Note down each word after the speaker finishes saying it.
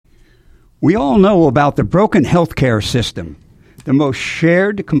We all know about the broken healthcare system. The most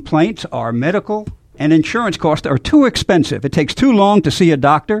shared complaints are medical and insurance costs are too expensive. It takes too long to see a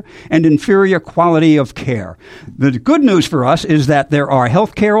doctor and inferior quality of care. The good news for us is that there are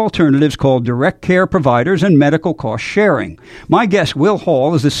healthcare alternatives called direct care providers and medical cost sharing. My guest, Will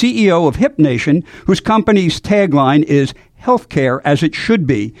Hall, is the CEO of HipNation, whose company's tagline is healthcare as it should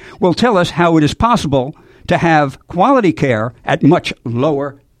be. Will tell us how it is possible to have quality care at much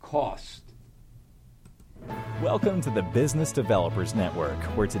lower cost. Welcome to the Business Developers Network,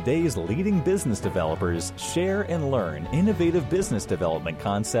 where today's leading business developers share and learn innovative business development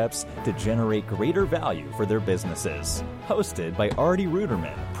concepts to generate greater value for their businesses. Hosted by Artie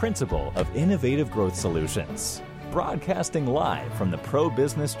Ruderman, Principal of Innovative Growth Solutions. Broadcasting live from the Pro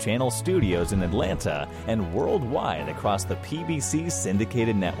Business Channel studios in Atlanta and worldwide across the PBC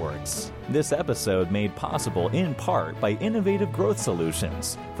syndicated networks. This episode made possible in part by Innovative Growth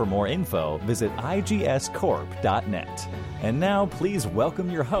Solutions. For more info, visit igscorp.net. And now, please welcome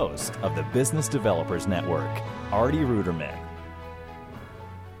your host of the Business Developers Network, Artie Ruderman.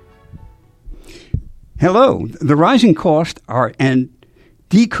 Hello. The rising costs and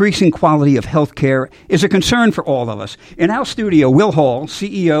decreasing quality of healthcare is a concern for all of us. In our studio, Will Hall,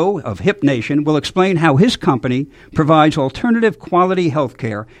 CEO of HipNation, will explain how his company provides alternative quality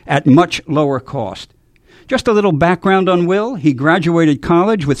healthcare at much lower cost. Just a little background on Will. He graduated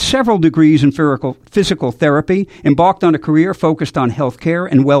college with several degrees in physical therapy, embarked on a career focused on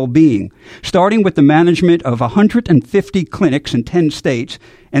healthcare and well-being, starting with the management of 150 clinics in 10 states,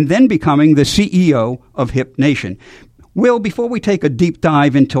 and then becoming the CEO of HipNation. Will, before we take a deep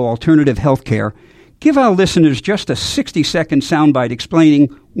dive into alternative healthcare, give our listeners just a 60-second soundbite explaining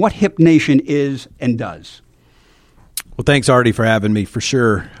what HipNation is and does. Well, thanks, Artie, for having me, for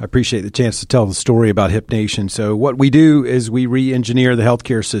sure. I appreciate the chance to tell the story about HipNation. So what we do is we re-engineer the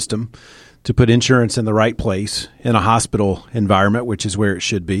healthcare system to put insurance in the right place in a hospital environment, which is where it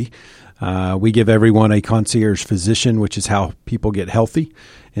should be. We give everyone a concierge physician, which is how people get healthy.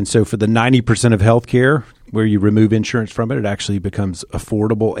 And so for the 90% of healthcare, where you remove insurance from it, it actually becomes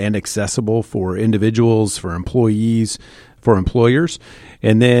affordable and accessible for individuals, for employees, for employers.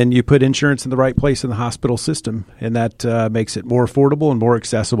 And then you put insurance in the right place in the hospital system, and that makes it more affordable and more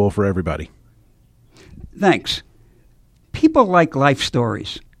accessible for everybody. Thanks. People like life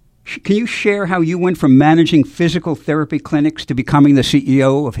stories. Can you share how you went from managing physical therapy clinics to becoming the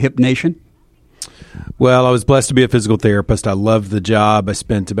CEO of HipNation? Well, I was blessed to be a physical therapist. I loved the job. I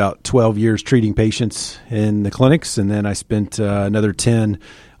spent about 12 years treating patients in the clinics, and then I spent another 10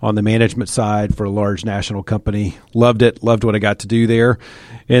 on the management side for a large national company. Loved it, loved what I got to do there.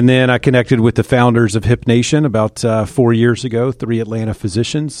 And then I connected with the founders of HipNation about 4 years ago, 3 Atlanta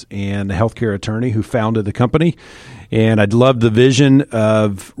physicians and a healthcare attorney who founded the company. And I loved the vision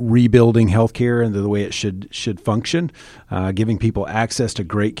of rebuilding healthcare into the way it should function, giving people access to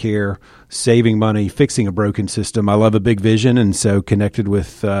great care, saving money, fixing a broken system. I love a big vision, and so connected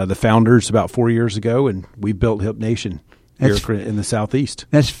with the founders about 4 years ago, and we built HipNation here in the Southeast.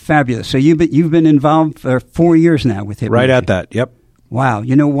 That's fabulous. So you've been involved for 4 years now with HipNation. Right at that, yep. Wow.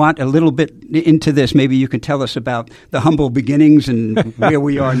 You know what? A little bit into this, maybe you can tell us about the humble beginnings and where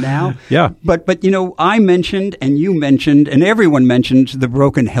we are now. Yeah. But I mentioned and you mentioned and everyone mentions the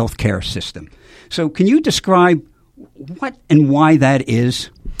broken healthcare system. So can you describe what and why that is?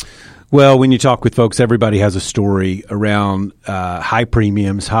 Well, when you talk with folks, everybody has a story around high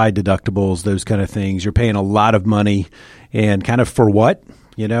premiums, high deductibles, those kind of things. You're paying a lot of money and kind of for what?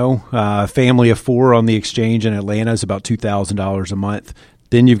 You know, family of 4 on the exchange in Atlanta is about $2,000 a month.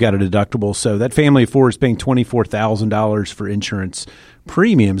 Then you've got a deductible. So that family of 4 is paying $24,000 for insurance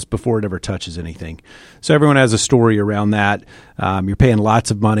premiums before it ever touches anything. So everyone has a story around that. You're paying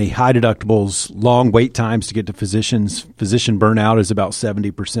lots of money, high deductibles, long wait times to get to physicians. Physician burnout is about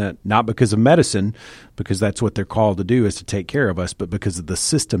 70%, not because of medicine, because that's what they're called to do is to take care of us, but because of the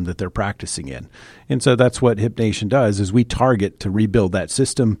system that they're practicing in. And so that's what HipNation does is we target to rebuild that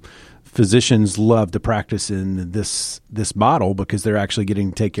system. Physicians love to practice in this model because they're actually getting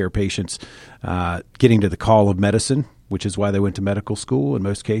to take care of patients, getting to the call of medicine, which is why they went to medical school in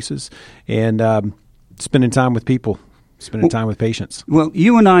most cases, and spending time with people, spending time with patients. Well,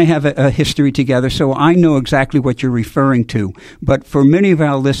 you and I have a history together, so I know exactly what you're referring to. But for many of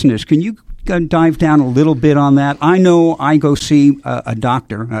our listeners, can you dive down a little bit on that? I know I go see a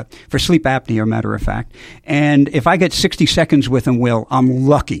doctor for sleep apnea, matter of fact, and if I get 60 seconds with him, Will, I'm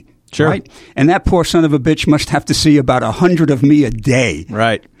lucky. Sure. Right? And that poor son of a bitch must have to see about 100 of me a day.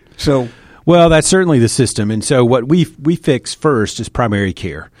 Right. So, well, that's certainly the system. And so what we fix first is primary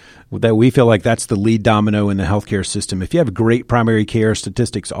care. that we feel like that's the lead domino in the healthcare system. If you have great primary care,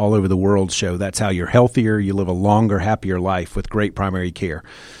 statistics all over the world show that's how you're healthier, you live a longer, happier life with great primary care.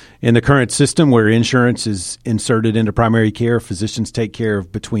 In the current system where insurance is inserted into primary care, physicians take care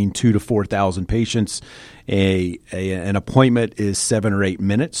of between 2,000 to 4,000 patients. An appointment is 7 or 8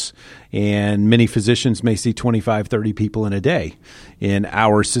 minutes, and many physicians may see 25, 30 people in a day. In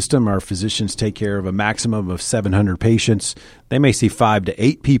our system, our physicians take care of a maximum of 700 patients. They may see 5 to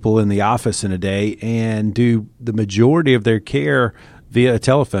 8 people in the office in a day and do the majority of their care via a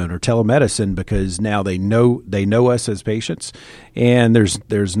telephone or telemedicine, because now they know us as patients, and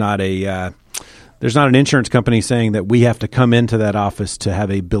there's not an insurance company saying that we have to come into that office to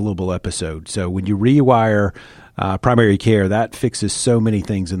have a billable episode. So when you rewire primary care, that fixes so many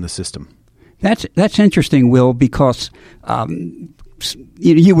things in the system. That's interesting, Will, because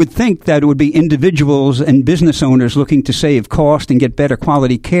you would think that it would be individuals and business owners looking to save cost and get better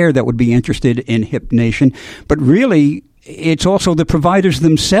quality care that would be interested in Hip Nation, but really it's also the providers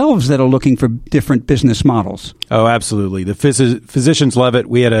themselves that are looking for different business models. Oh, absolutely. The physicians love it.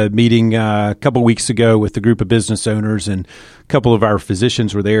 We had a meeting a couple weeks ago with a group of business owners, and a couple of our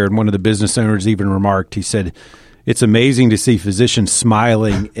physicians were there, and one of the business owners even remarked, he said, it's amazing to see physicians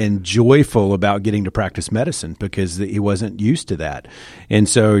smiling and joyful about getting to practice medicine, because he wasn't used to that. And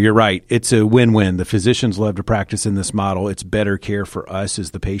so you're right. It's a win-win. The physicians love to practice in this model. It's better care for us as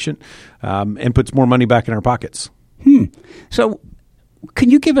the patient, and puts more money back in our pockets. So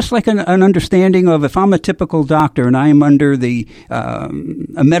can you give us like an understanding of, if I'm a typical doctor and I am under a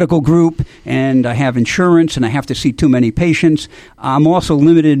medical group and I have insurance and I have to see too many patients, I'm also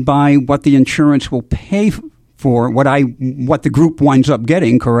limited by what the insurance will pay for what the group winds up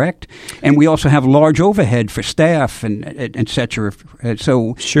getting, correct? And we also have large overhead for staff and et cetera.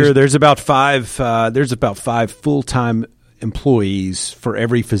 So sure, there's about five full-time employees for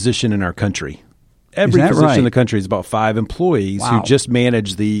every physician in our country. Every physician in the country is about 5 employees who just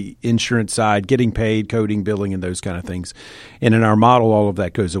manage the insurance side, getting paid, coding, billing, and those kind of things. And in our model, all of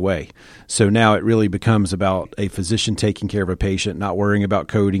that goes away. So now it really becomes about a physician taking care of a patient, not worrying about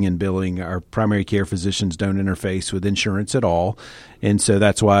coding and billing. Our primary care physicians don't interface with insurance at all. And so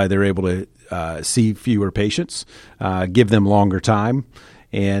that's why they're able to see fewer patients, give them longer time.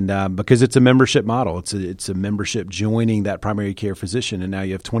 And because it's a membership model, it's a membership joining that primary care physician, and now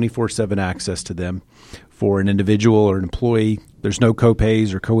you have 24/7 access to them. For an individual or an employee, there's no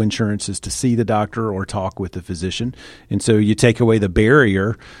co-pays or co-insurances to see the doctor or talk with the physician, and so you take away the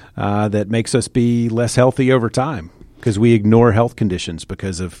barrier that makes us be less healthy over time, because we ignore health conditions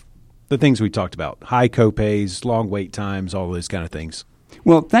because of the things we talked about: high co-pays, long wait times, all those kind of things.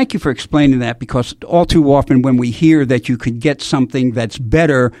 Well, thank you for explaining that, because all too often when we hear that you could get something that's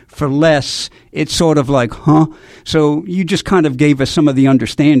better for less, it's sort of like, huh? So you just kind of gave us some of the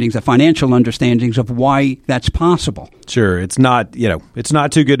understandings, the financial understandings of why that's possible. Sure. It's not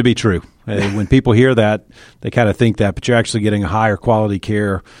too good to be true. When people hear that, they kind of think that, but you're actually getting a higher quality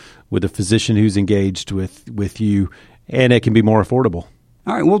care with a physician who's engaged with you, and it can be more affordable.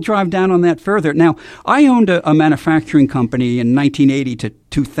 All right, we'll drive down on that further. Now, I owned a manufacturing company in 1980 to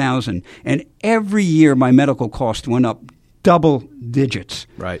 2000, and every year my medical cost went up double digits.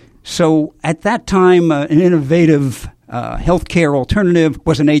 Right. So at that time, an innovative healthcare alternative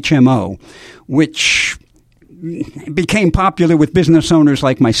was an HMO, which became popular with business owners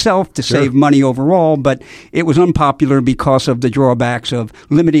like myself to save money overall, but it was unpopular because of the drawbacks of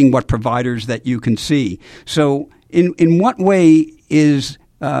limiting what providers that you can see. So in what way is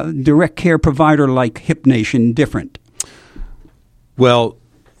a direct care provider like Hip Nation different? Well,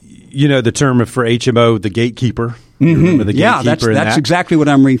 you know the term for HMO, the gatekeeper. Mm-hmm. Yeah, that's exactly what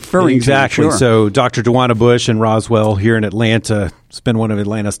I'm referring to. Exactly. Sure. So Dr. Dewana Bush in Roswell here in Atlanta has been one of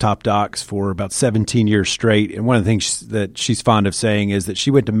Atlanta's top docs for about 17 years straight. And one of the things that she's fond of saying is that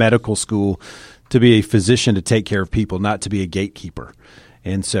she went to medical school to be a physician to take care of people, not to be a gatekeeper.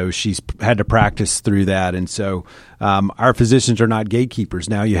 And so she's had to practice through that. And so our physicians are not gatekeepers.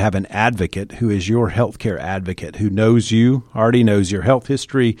 Now you have an advocate who is your healthcare advocate, who knows you, already knows your health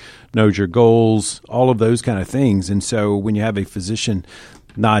history, knows your goals, all of those kind of things. And so when you have a physician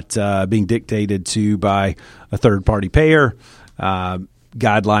not being dictated to by a third-party payer,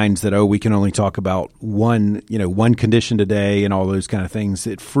 guidelines that, we can only talk about one condition today and all those kind of things,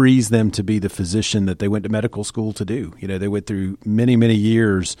 it frees them to be the physician that they went to medical school to do. They went through many, many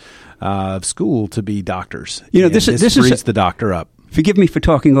years of school to be doctors. This frees the doctor up. Forgive me for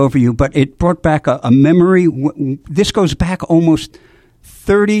talking over you, but it brought back a memory. This goes back almost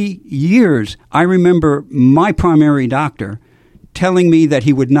 30 years. I remember my primary doctor telling me that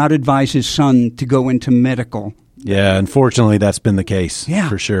he would not advise his son to go into medical Yeah, unfortunately, that's been the case. Yeah.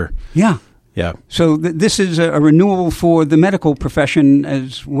 For sure. Yeah. Yeah. So this is a renewal for the medical profession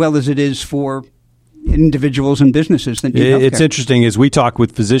as well as it is for individuals and businesses that need healthcare. It's interesting. As we talk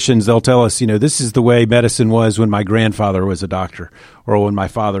with physicians, they'll tell us, this is the way medicine was when my grandfather was a doctor or when my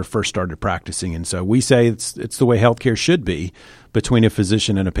father first started practicing. And so we say it's the way healthcare should be between a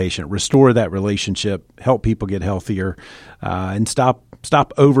physician and a patient. Restore that relationship, help people get healthier, and stop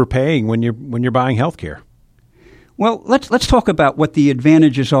overpaying when you're buying healthcare. Well, let's talk about what the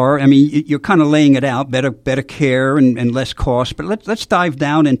advantages are. I mean, you're kind of laying it out, better care and less cost, but let's dive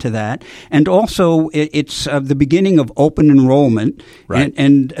down into that. And also, it's the beginning of open enrollment. Right.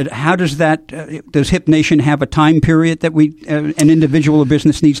 And how does that, does Hip Nation have a time period that an individual or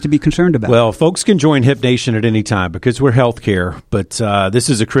business needs to be concerned about? Well, folks can join Hip Nation at any time because we're healthcare, but this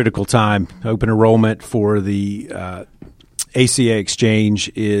is a critical time. Open enrollment for the ACA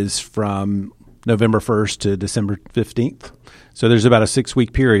exchange is from November 1st to December 15th. So there's about a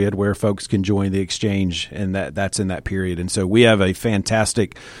 6-week period where folks can join the exchange, and that's in that period. And so we have a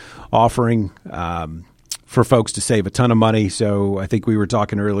fantastic offering for folks to save a ton of money. So I think we were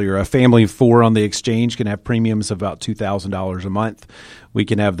talking earlier, a family of 4 on the exchange can have premiums of about $2,000 a month. We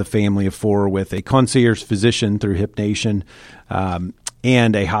can have the family of 4 with a concierge physician through Hip Nation,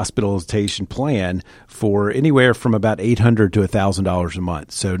 and a hospitalization plan for anywhere from about $800 to $1,000 a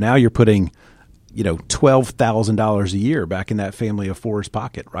month. So now you're putting $12,000 a year back in that family of 4's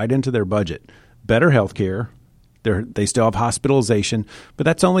pocket, right into their budget. Better health care. They still have hospitalization, but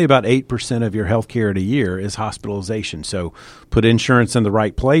that's only about 8% of your health care in a year is hospitalization. So put insurance in the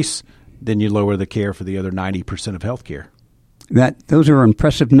right place, then you lower the care for the other 90% of health care. Those are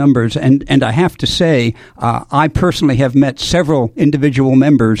impressive numbers, and I have to say, I personally have met several individual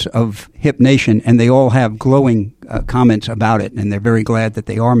members of Hip Nation, and they all have glowing comments about it, and they're very glad that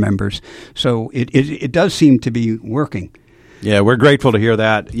they are members. So it does seem to be working. Yeah, we're grateful to hear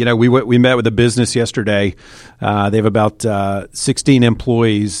that. We met with a business yesterday. They have about 16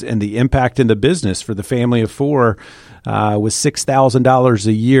 employees, and the impact in the business for the family of 4 was $6,000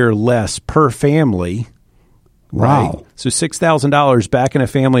 a year less per family. Wow. Right. So $6,000 back in a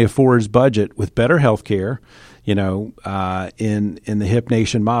family of 4's budget with better health care, in the Hip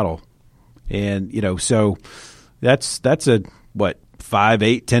Nation model. And, so that's a, 5,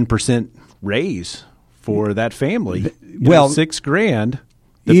 8, 10% raise for that family. Well, $6,000,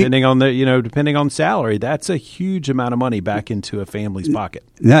 depending on salary, that's a huge amount of money back into a family's pocket.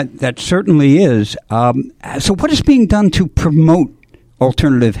 That certainly is. So what is being done to promote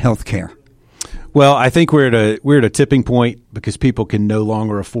alternative health care? Well, I think we're at a tipping point because people can no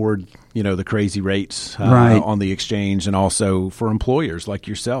longer afford, the crazy rates right. on the exchange, and also for employers like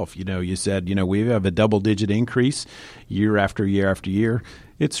yourself. You said, we have a double-digit increase year after year after year.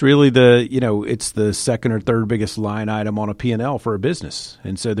 It's really it's the second or third biggest line item on a P&L for a business.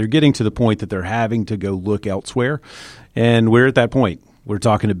 And so they're getting to the point that they're having to go look elsewhere. And we're at that point. We're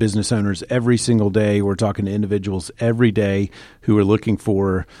talking to business owners every single day. We're talking to individuals every day who are looking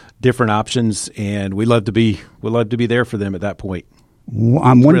for different options, and we love to be there for them at that point.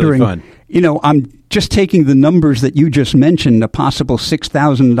 I'm wondering, really fun. I'm just taking the numbers that you just mentioned, a possible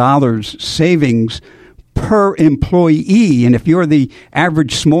 $6,000 savings per employee, and if you're the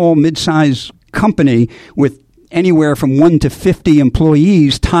average small, mid-sized company with anywhere from 1 to 50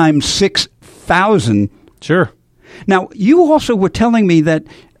 employees times 6,000. Sure. Now, you also were telling me that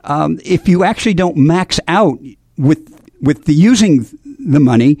if you actually don't max out with the using the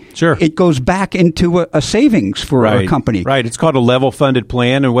money, sure, it goes back into a savings for a company. Right. It's called a level funded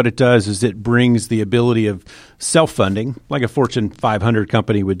plan, and what it does is it brings the ability of self-funding, like a Fortune 500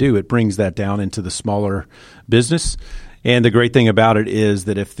 company would do. It brings that down into the smaller business. And the great thing about it is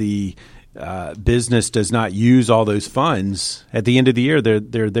that if the business does not use all those funds at the end of the year,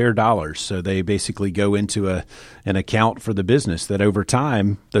 they're their dollars. So they basically go into an account for the business that over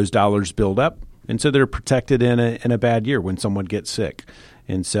time those dollars build up, and so they're protected in a bad year when someone gets sick.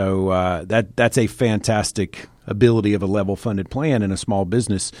 And so that's a fantastic ability of a level funded plan in a small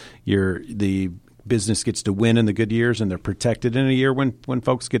business. The business gets to win in the good years, and they're protected in a year when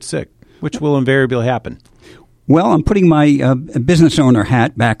folks get sick, which will invariably happen. Well, I'm putting my business owner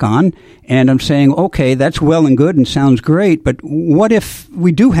hat back on, and I'm saying, okay, that's well and good and sounds great, but what if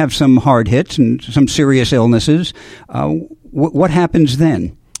we do have some hard hits and some serious illnesses? What happens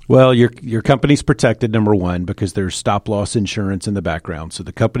then? Well, your company's protected, number one, because there's stop-loss insurance in the background. So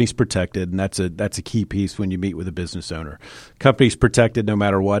the company's protected, and that's a key piece when you meet with a business owner. Company's protected no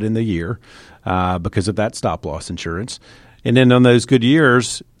matter what in the year because of that stop-loss insurance. And then on those good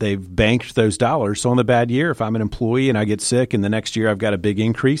years, they've banked those dollars. So on the bad year, if I'm an employee and I get sick and the next year I've got a big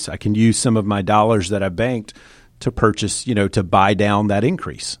increase, I can use some of my dollars that I've banked to purchase, to buy down that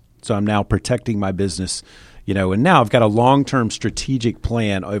increase. So I'm now protecting my business, and now I've got a long-term strategic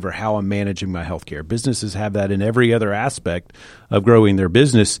plan over how I'm managing my healthcare. Businesses have that in every other aspect of growing their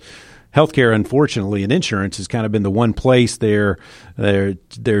business. Healthcare, unfortunately, and insurance has kind of been the one place they're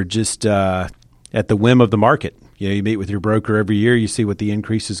just at the whim of the market. You meet with your broker every year, you see what the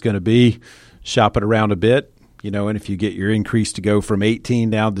increase is going to be, shop it around a bit, and if you get your increase to go from 18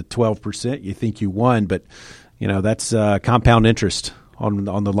 down to 12%, you think you won, but that's compound interest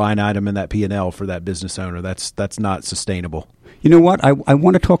on the line item in that P&L for that business owner. That's not sustainable. You know what? I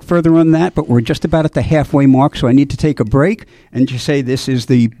want to talk further on that, but we're just about at the halfway mark, so I need to take a break and just say this is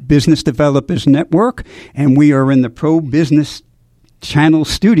the Business Developers Network, and we are in the Pro Business Channel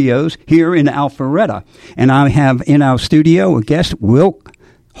studios here in Alpharetta. And I have in our studio a guest, Will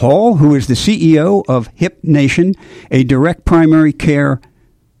Hall, who is the CEO of Hip Nation, a direct primary care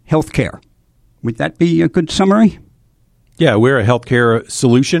healthcare. Would that be a good summary? Yeah, we're a healthcare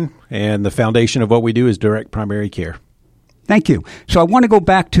solution, and the foundation of what we do is direct primary care. Thank you. So I want to go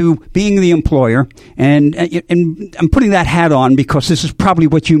back to being the employer, and I'm putting that hat on because this is probably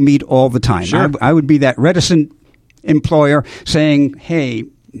what you meet all the time. Sure. I would be that reticent employer saying, hey,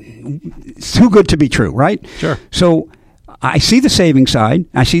 it's too good to be true, right? Sure. So I see the saving side.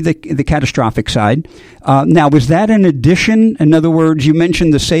 I see the catastrophic side. Now, was that an addition? In other words, you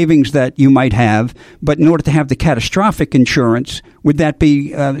mentioned the savings that you might have, but in order to have the catastrophic insurance, would that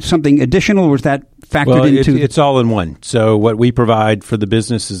be something additional, or was that factored into? It's all in one. So what we provide for the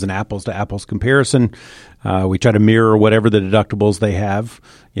business is an apples-to-apples comparison. We try to mirror whatever the deductibles they have,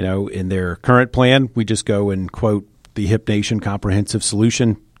 in their current plan. We just go and quote the Hip Nation comprehensive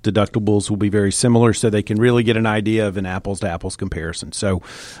solution. Deductibles will be very similar, so they can really get an idea of an apples-to-apples comparison. So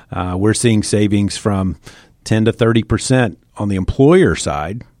we're seeing savings from 10 to 30% on the employer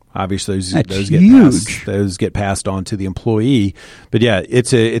side. Obviously, those get passed on to the employee. But yeah,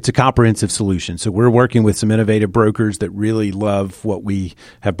 it's a comprehensive solution. So we're working with some innovative brokers that really love what we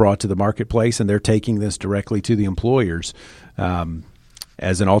have brought to the marketplace, and they're taking this directly to the employers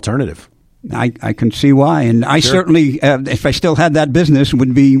as an alternative. I can see why, and I certainly, if I still had that business,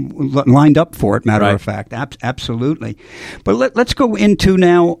 would be lined up for it, matter of fact. Absolutely. But let's go into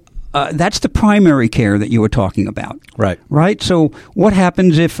now, that's the primary care that you were talking about. Right? So what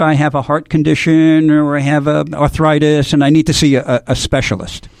happens if I have a heart condition or I have arthritis and I need to see a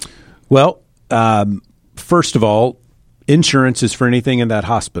specialist? Well, first of all, insurance is for anything in that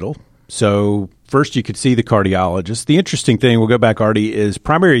hospital. So first you could see the cardiologist. The interesting thing, we'll go back, Artie, is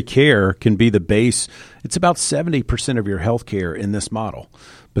primary care can be the base. It's about 70% of your health care in this model,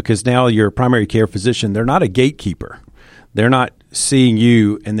 because now your primary care physician, they're not a gatekeeper. They're not seeing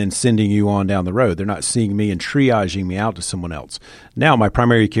you and then sending you on down the road. They're not seeing me and triaging me out to someone else. Now my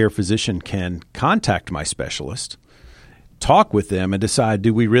primary care physician can contact my specialist, talk with them, and decide,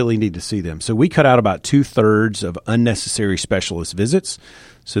 do we really need to see them? So we cut out about 2/3 of unnecessary specialist visits.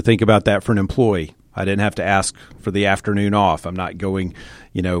 So think about that for an employee. I didn't have to ask for the afternoon off. I'm not going,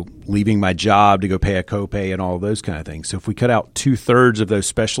 leaving my job to go pay a copay and all of those kind of things. So if we cut out 2/3 of those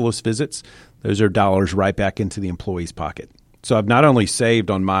specialist visits, those are dollars right back into the employee's pocket. So I've not only saved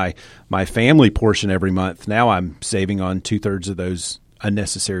on my family portion every month, now I'm saving on 2/3 of those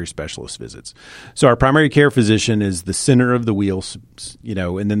unnecessary specialist visits. So our primary care physician is the center of the wheels,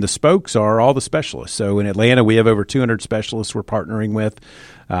 and then the spokes are all the specialists. So in Atlanta, we have over 200 specialists we're partnering with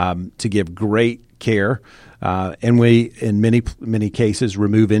to give great care. And we, in many cases,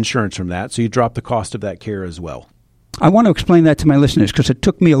 remove insurance from that. So you drop the cost of that care as well. I want to explain that to my listeners because it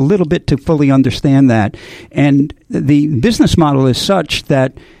took me a little bit to fully understand that. And the business model is such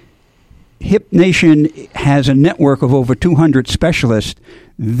that Hip Nation has a network of over 200 specialists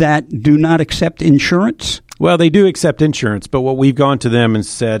that do not accept insurance. Well, they do accept insurance, but what we've gone to them and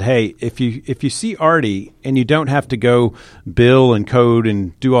said, hey, if you see Artie and you don't have to go bill and code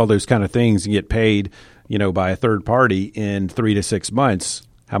and do all those kind of things and get paid, by a third party in 3 to 6 months,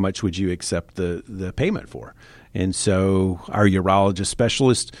 how much would you accept the payment for? And so our urologist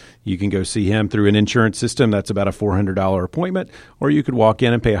specialist, you can go see him through an insurance system. That's about a $400 appointment, or you could walk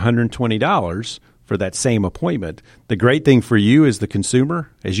in and pay $120 for that same appointment. The great thing for you as the consumer,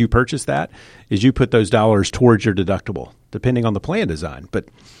 as you purchase that, is you put those dollars towards your deductible, depending on the plan design. But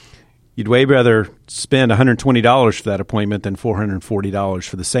you'd way rather spend $120 for that appointment than $440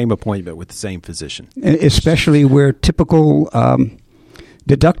 for the same appointment with the same physician. Especially where typical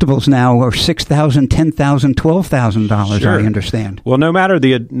deductibles now are $6,000, $10,000, $12,000. Sure. I understand. Well, no matter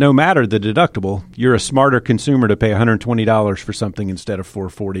the deductible, you're a smarter consumer to pay $120 for something instead of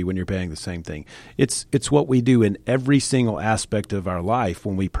 $440 when you're paying the same thing. It's what we do in every single aspect of our life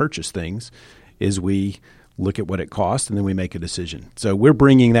when we purchase things. Is we look at what it costs, and then we make a decision. So we're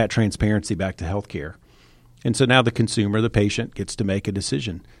bringing that transparency back to healthcare. And so now the consumer, the patient, gets to make a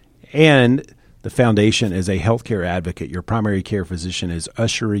decision. And the foundation as a healthcare advocate, your primary care physician is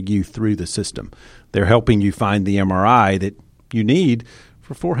ushering you through the system. They're helping you find the MRI that you need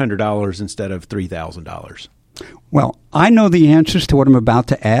for $400 instead of $3,000. Well, I know the answers to what I'm about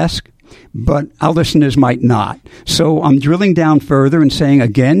to ask, but our listeners might not. So I'm drilling down further and saying,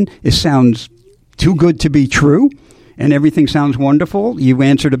 again, it sounds too good to be true, and everything sounds wonderful. You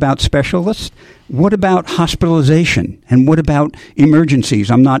answered about specialists. What about hospitalization? And what about emergencies?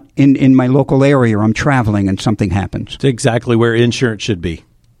 I'm not in my local area, or I'm traveling and something happens. It's exactly where insurance should be.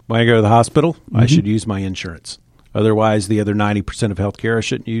 When I go to the hospital, I should use my insurance. Otherwise, the other 90% of healthcare, I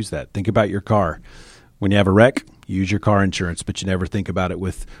shouldn't use that. Think about your car. When you have a wreck, use your car insurance, but you never think about it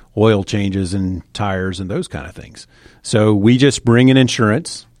with oil changes and tires and those kind of things. So we just bring in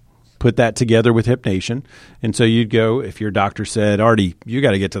insurance, put that together with HipNation. And so you'd go, if your doctor said, Artie, you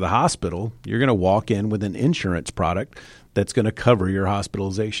got to get to the hospital, you're going to walk in with an insurance product that's going to cover your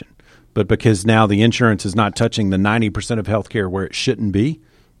hospitalization. But because now the insurance is not touching the 90% of healthcare where it shouldn't be,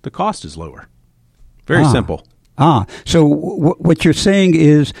 the cost is lower. Very simple. So what you're saying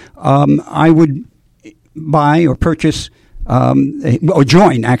is I would buy or purchase or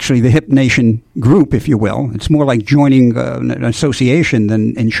join, actually, the HipNation group, if you will. It's more like joining an association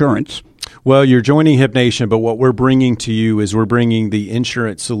than insurance. Well, you're joining HipNation, but what we're bringing to you is we're bringing the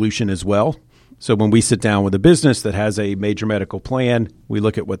insurance solution as well. So when we sit down with a business that has a major medical plan, we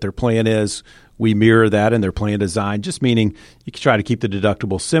look at what their plan is. We mirror that in their plan design, just meaning you can try to keep the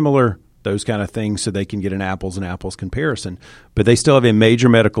deductible similar, those kind of things, so they can get an apples and apples comparison. But they still have a major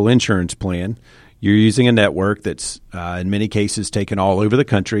medical insurance plan. You're using a network that's in many cases taken all over the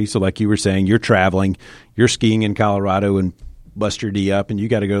country. So like you were saying, you're traveling, you're skiing in Colorado and bust your knee up and you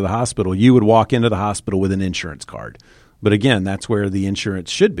got to go to the hospital. You would walk into the hospital with an insurance card. But again, that's where the insurance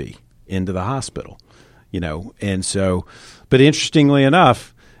should be, into the hospital, And so, but interestingly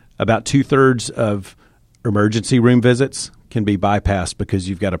enough, about 2/3 of emergency room visits can be bypassed because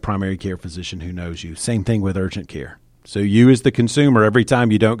you've got a primary care physician who knows you. Same thing with urgent care. So you as the consumer, every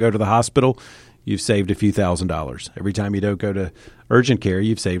time you don't go to the hospital, you've saved a few $1,000s. Every time you don't go to urgent care,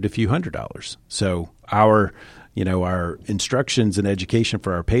 you've saved a few $100s. So our instructions and education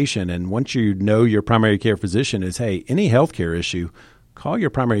for our patient, and once you know your primary care physician is, hey, any healthcare issue, call your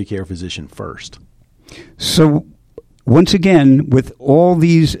primary care physician first. So once again, with all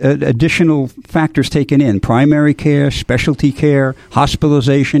these additional factors taken in, primary care, specialty care,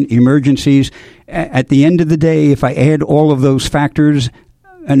 hospitalization, emergencies, at the end of the day, if I add all of those factors,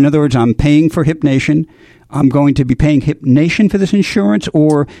 in other words, I'm paying for HipNation, I'm going to be paying HipNation for this insurance,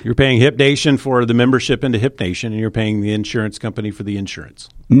 or... You're paying HipNation for the membership into HipNation, and you're paying the insurance company for the insurance.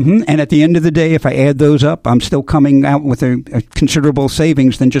 Mm-hmm. And at the end of the day, if I add those up, I'm still coming out with a considerable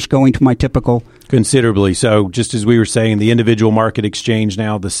savings than just going to my typical... Considerably. So just as we were saying, the individual market exchange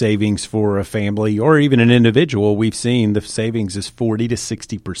now, the savings for a family or even an individual, we've seen the savings is 40 to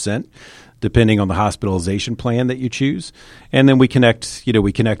 60%. Depending on the hospitalization plan that you choose. And then we connect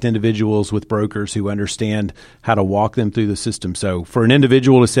individuals with brokers who understand how to walk them through the system. So for an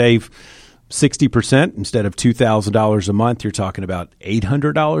individual to save 60% instead of $2,000 a month, you're talking about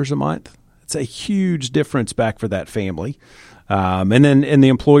 $800 a month. It's a huge difference back for that family. And then in the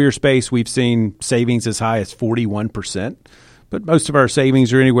employer space, we've seen savings as high as 41%, but most of our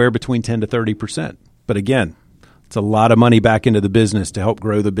savings are anywhere between 10 to 30%. But again, it's a lot of money back into the business to help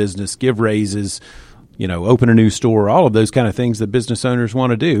grow the business, give raises, open a new store, all of those kind of things that business owners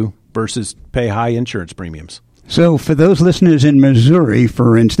want to do versus pay high insurance premiums. So for those listeners in Missouri,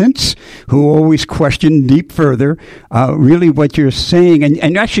 for instance, who always question deep further, really what you're saying,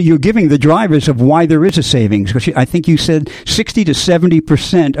 and actually you're giving the drivers of why there is a savings, because I think you said 60 to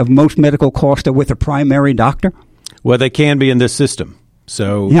 70% of most medical costs are with a primary doctor? Well, they can be in this system.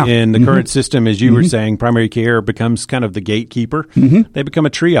 So in the current system, as you were saying, primary care becomes kind of the gatekeeper. They become a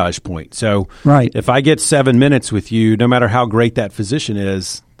triage point. So if I get 7 minutes with you, no matter how great that physician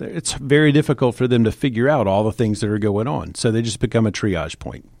is, it's very difficult for them to figure out all the things that are going on. So they just become a triage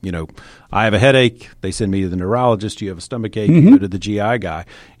point. I have a headache. They send me to the neurologist. You have a stomach ache. You go to the GI guy.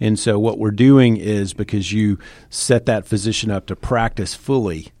 And so what we're doing is, because you set that physician up to practice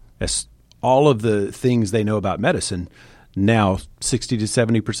fully as all of the things they know about medicine, now 60 to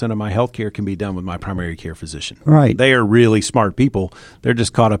 70% of my health care can be done with my primary care physician. Right. They are really smart people. They're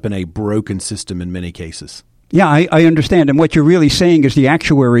just caught up in a broken system in many cases. Yeah, I understand. And what you're really saying is the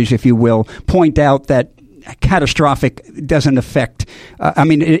actuaries, if you will, point out that catastrophic doesn't affect,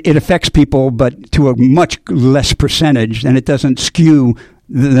 it affects people, but to a much less percentage, and it doesn't skew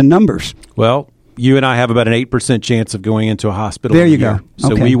the numbers. Well, You and I have about an 8% chance of going into a hospital. There you go. go.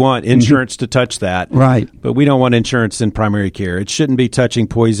 So okay. we want insurance to touch that. Right. But we don't want insurance in primary care. It shouldn't be touching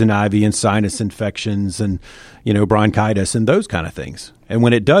poison ivy and sinus infections and, bronchitis and those kind of things. And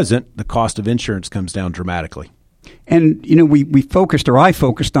when it doesn't, the cost of insurance comes down dramatically. And, we focused, or I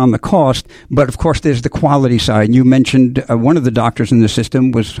focused on the cost, but of course there's the quality side. And you mentioned one of the doctors in the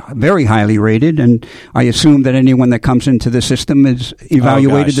system was very highly rated, and I assume that anyone that comes into the system is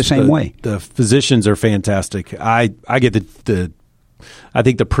evaluated the same way. The physicians are fantastic. I get I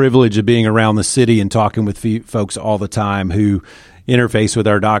think the privilege of being around the city and talking with folks all the time who interface with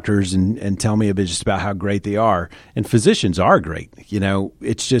our doctors and tell me a bit just about how great they are. And physicians are great.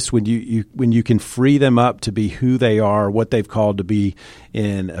 It's just when you can free them up to be who they are, what they've called to be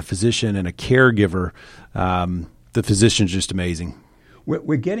in a physician and a caregiver, the physician's just amazing.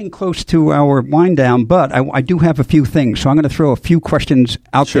 We're getting close to our wind down, but I do have a few things. So I'm going to throw a few questions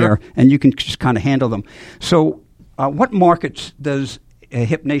out there, and you can just kind of handle them. So what markets does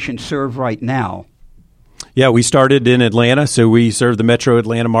Hip Nation serve right now? Yeah, we started in Atlanta, so we serve the Metro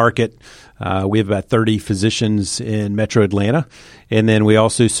Atlanta market. We have about 30 physicians in Metro Atlanta. And then we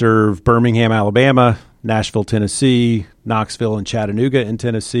also serve Birmingham, Alabama, Nashville, Tennessee, Knoxville, and Chattanooga in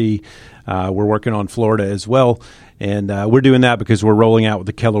Tennessee. We're working on Florida as well. And we're doing that because we're rolling out with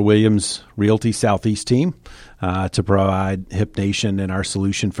the Keller Williams Realty Southeast team to provide Hip Nation and our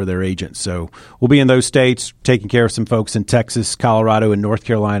solution for their agents. So we'll be in those states, taking care of some folks in Texas, Colorado, and North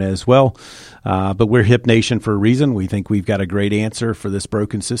Carolina as well. But we're Hip Nation for a reason. We think we've got a great answer for this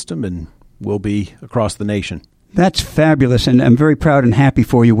broken system, and we'll be across the nation. That's fabulous, and I'm very proud and happy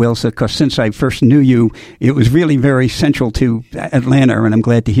for you, Will, because since I first knew you, it was really very central to Atlanta, and I'm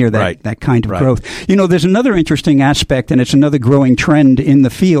glad to hear that, that kind of growth. There's another interesting aspect, and it's another growing trend in the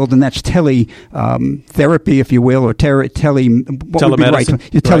field, and that's therapy, if you will, or telemedicine.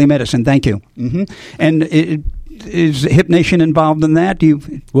 Telemedicine, thank you. Mm-hmm. And is Hip Nation involved in that?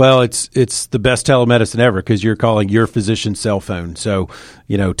 Well, it's the best telemedicine ever because you're calling your physician's cell phone. So,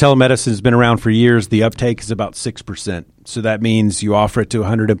 telemedicine has been around for years. The uptake is about 6%. So that means you offer it to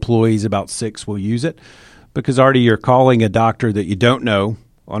 100 employees, about 6 will use it. Because, Artie, you're calling a doctor that you don't know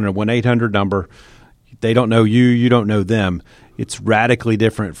on a 1-800 number. They don't know you. You don't know them. It's radically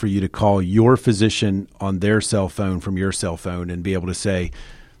different for you to call your physician on their cell phone from your cell phone and be able to say,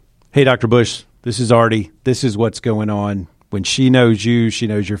 hey, Dr. Bush, this is Artie. This is what's going on. When she knows you, she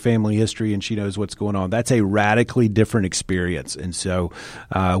knows your family history, and she knows what's going on. That's a radically different experience. And so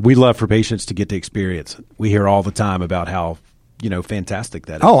we love for patients to get to experience. We hear all the time about how fantastic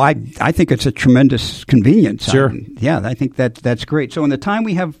that is. Oh, I think it's a tremendous convenience. Sure. I think that's great. So in the time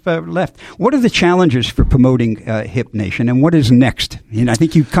we have left, what are the challenges for promoting Hip Nation, and what is next? I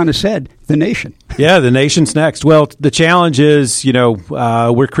think you kind of said the nation. Yeah, the nation's next. Well, the challenge is,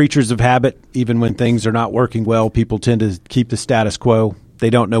 we're creatures of habit. Even when things are not working well, people tend to keep the status quo. They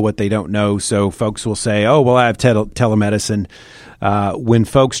don't know what they don't know. So folks will say, oh, well, I have telemedicine. When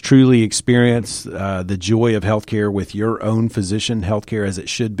folks truly experience the joy of healthcare with your own physician, healthcare as it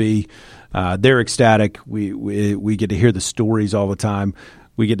should be, they're ecstatic. We get to hear the stories all the time.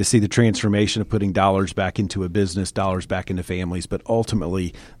 We get to see the transformation of putting dollars back into a business, dollars back into families. But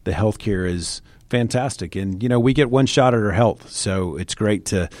ultimately, the healthcare is fantastic. And, we get one shot at our health. So it's great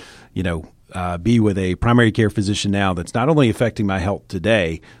to, be with a primary care physician now that's not only affecting my health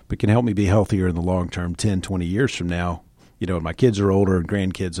today, but can help me be healthier in the long term, 10, 20 years from now. When my kids are older and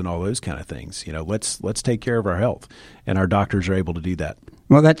grandkids and all those kind of things, let's take care of our health, and our doctors are able to do that.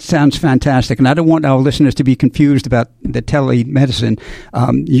 Well, that sounds fantastic, and I don't want our listeners to be confused about the telemedicine.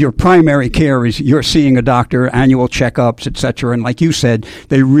 Your primary care is you're seeing a doctor, annual checkups, et cetera, and like you said,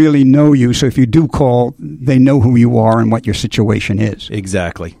 they really know you, so if you do call, they know who you are and what your situation is.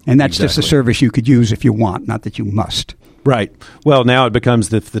 Exactly. And that's just a service you could use if you want, not that you must. Right. Well, now it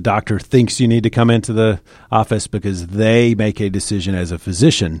becomes if the doctor thinks you need to come into the office because they make a decision as a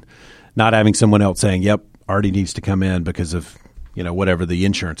physician, not having someone else saying, yep, Artie needs to come in because of, whatever the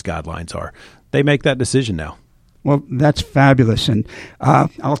insurance guidelines are. They make that decision now. Well, that's fabulous. And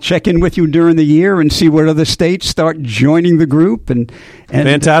I'll check in with you during the year and see what other states start joining the group. And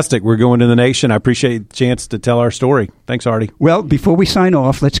fantastic. We're going to the nation. I appreciate the chance to tell our story. Thanks, Artie. Well, before we sign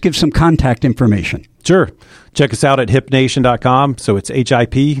off, let's give some contact information. Sure. Check us out at hipnation.com. So it's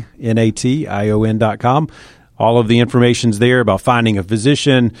HIPNATION.com. All of the information's there about finding a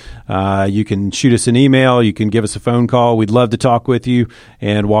physician. You can shoot us an email. You can give us a phone call. We'd love to talk with you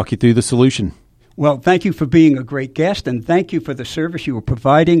and walk you through the solution. Well, thank you for being a great guest, and thank you for the service you are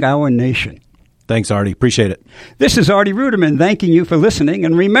providing our nation. Thanks, Artie. Appreciate it. This is Artie Ruderman thanking you for listening,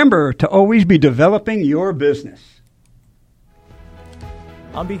 and remember to always be developing your business.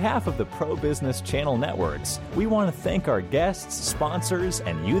 On behalf of the Pro Business Channel Networks, we want to thank our guests, sponsors,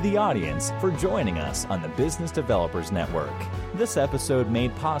 and you, the audience, for joining us on the Business Developers Network. This episode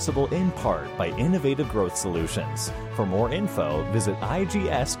made possible in part by Innovative Growth Solutions. For more info, visit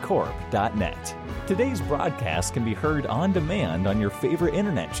igscorp.net. Today's broadcast can be heard on demand on your favorite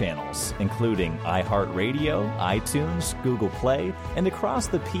internet channels, including iHeartRadio, iTunes, Google Play, and across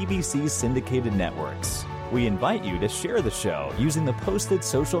the PBC syndicated networks. We invite you to share the show using the posted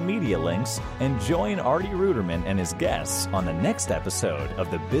social media links and join Artie Ruderman and his guests on the next episode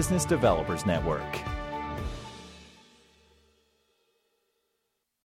of the Business Developers Network.